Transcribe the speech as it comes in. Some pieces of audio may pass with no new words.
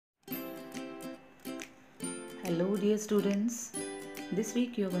Hello dear students, this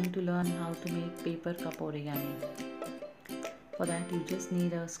week you are going to learn how to make paper cup origami. For that you just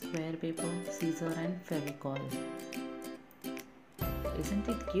need a square paper, scissor and Fevicol. Isn't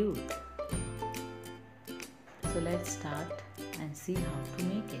it cute? So let's start and see how to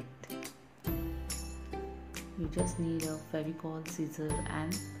make it. You just need a Fevicol, scissor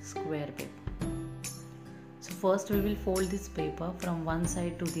and square paper. So first we will fold this paper from one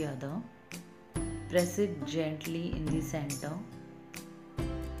side to the other. Press it gently in the center.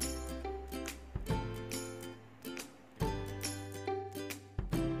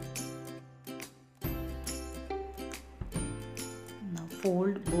 Now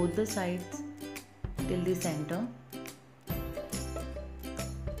fold both the sides till the center.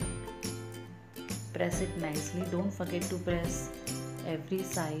 Press it nicely. Don't forget to press every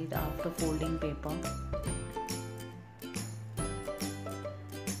side after folding paper.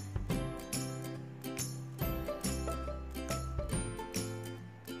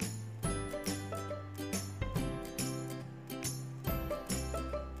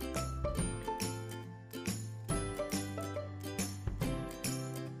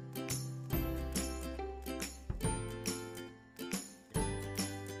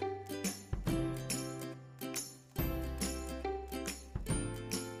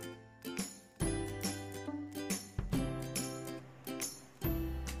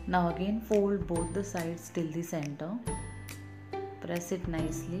 Now again fold both the sides till the center. Press it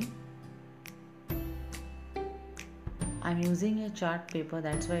nicely. I'm using a chart paper,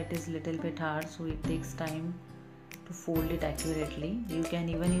 that's why it is little bit hard, so it takes time to fold it accurately. You can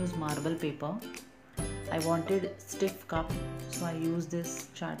even use marble paper. I wanted stiff cup, so I used this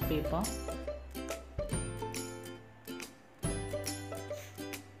chart paper.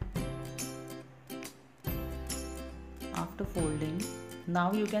 After folding,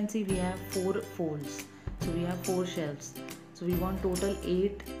 now you can see we have 4 folds, so we have 4 shelves, so we want total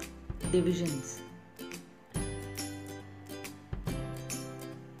 8 divisions.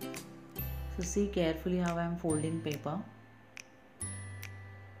 So see carefully how I am folding paper.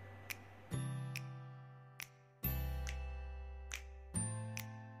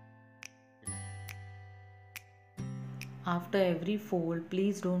 After every fold,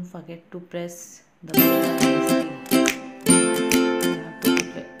 please don't forget to press the paper.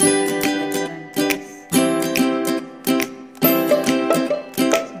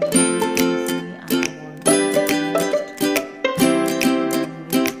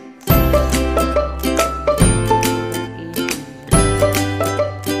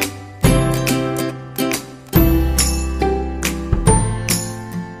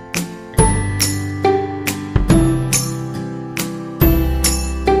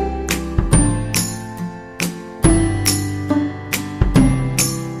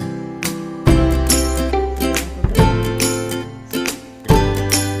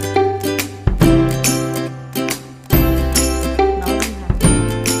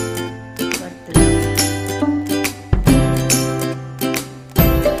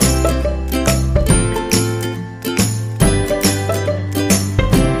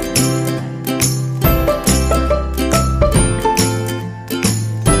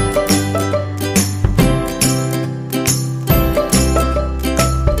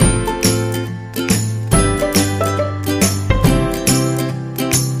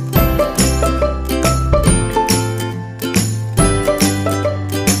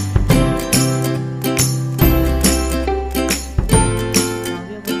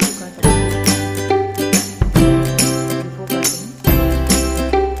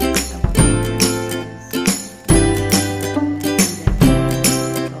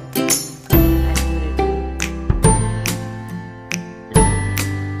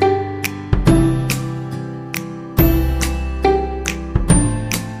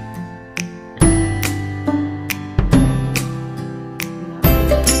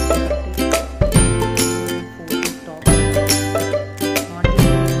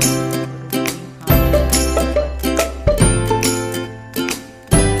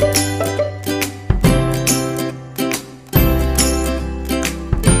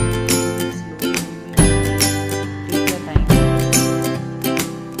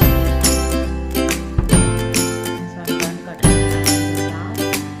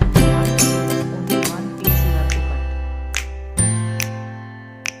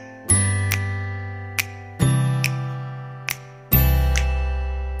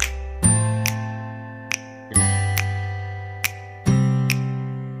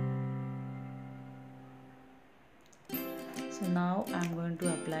 So now I am going to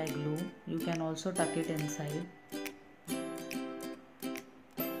apply glue. You can also tuck it inside.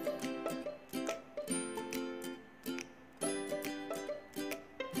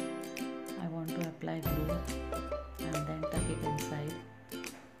 glue and then tuck it inside.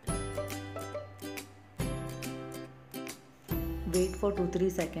 Wait for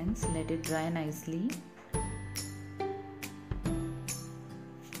 2-3 seconds, let it dry nicely.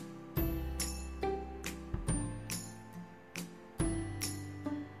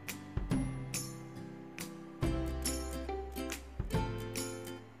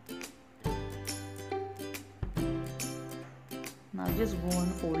 Now just go on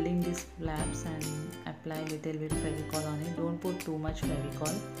folding these flaps and apply little bit Fevicol on it. Don't put too much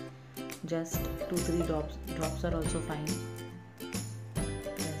Fevicol. Just 2-3 drops are also fine.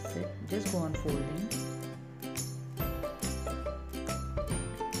 That's it. Just go on folding.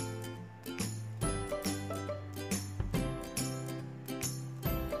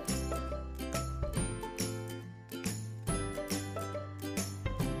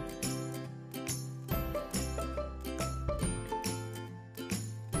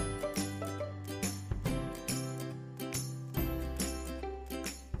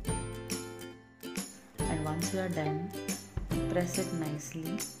 Once you are done, press it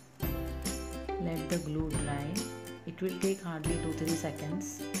nicely. Let the glue dry. It will take hardly 2-3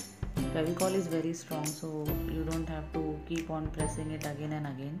 seconds. Fevicol is very strong, so you don't have to keep on pressing it again and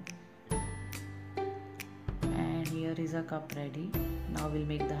again. And here is a cup ready. Now we'll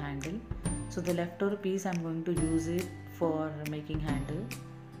make the handle. So the leftover piece I'm going to use it for making handle.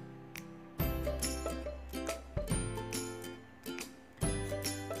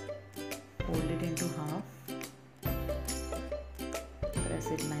 Fold it into half.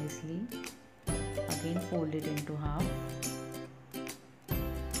 Press it nicely. Again fold it into half.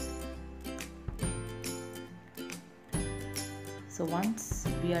 So once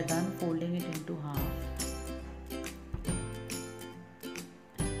we are done folding it into half,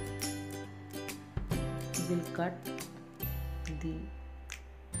 we will cut the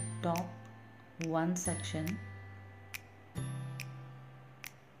top one section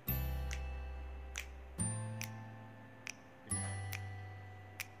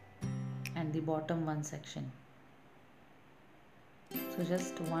and the bottom one section. So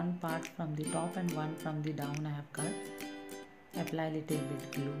just one part from the top and one from the down I have cut. Apply little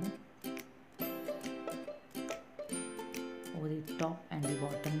bit glue over the top and the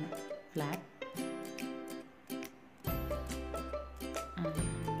bottom flap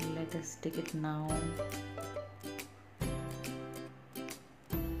and let us stick it now.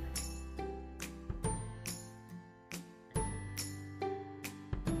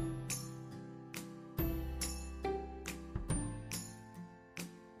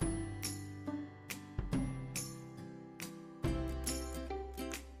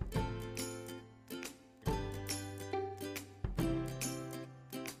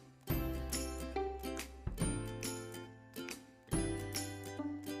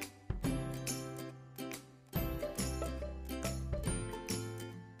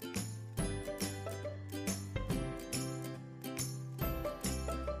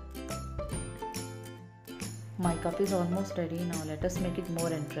 My cup is almost ready. Now let us make it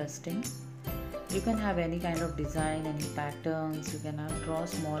more interesting. You can have any kind of design, any patterns. You can draw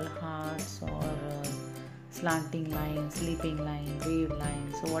small hearts or slanting lines, sleeping line, wave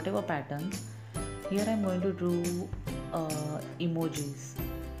lines, so whatever patterns. Here I am going to do emojis.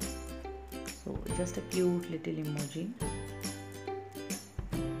 So just a cute little emoji.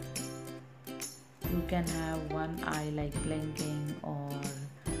 You can have one eye like blinking or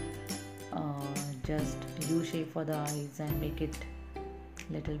just U shape for the eyes and make it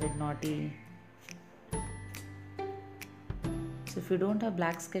little bit naughty. So if you don't have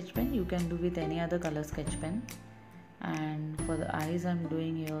black sketch pen, you can do with any other color sketch pen. And for the eyes I'm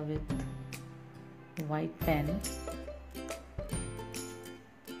doing here with white pen.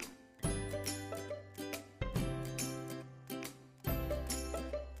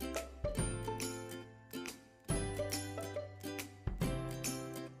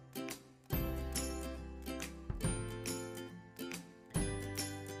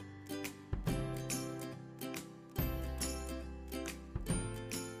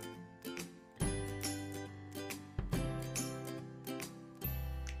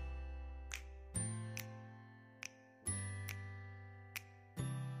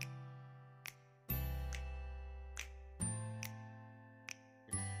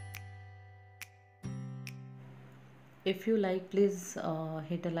 If you like, please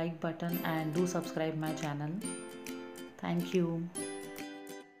hit a like button and do subscribe my channel. Thank you.